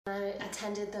I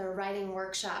attended the writing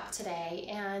workshop today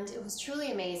and it was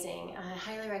truly amazing. I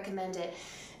highly recommend it.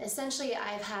 Essentially,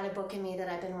 I've had a book in me that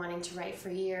I've been wanting to write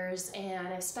for years, and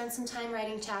I've spent some time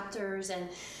writing chapters, and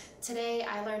today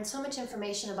I learned so much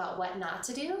information about what not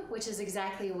to do, which is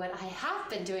exactly what I have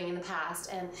been doing in the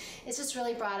past, and it's just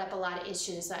really brought up a lot of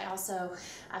issues.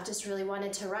 I've just really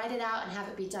wanted to write it out and have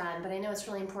it be done, but I know it's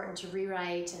really important to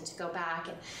rewrite and to go back.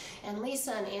 And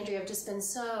Lisa and Andrea have just been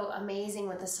so amazing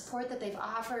with the support that they've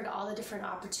offered, all the different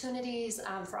opportunities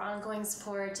for ongoing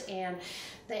support, and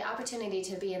the opportunity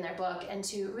to be in their book and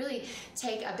to really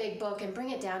take a big book and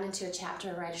bring it down into a chapter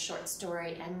and write a short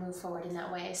story and move forward in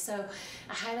that way. So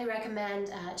I highly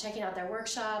recommend checking out their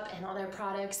workshop and all their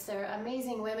products. They're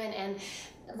amazing women, and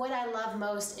what I love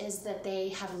most is that they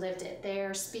have lived it.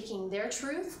 They're speaking their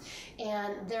truth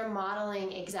and they're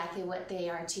modeling exactly what they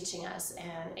are teaching us,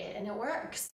 and it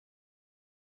works.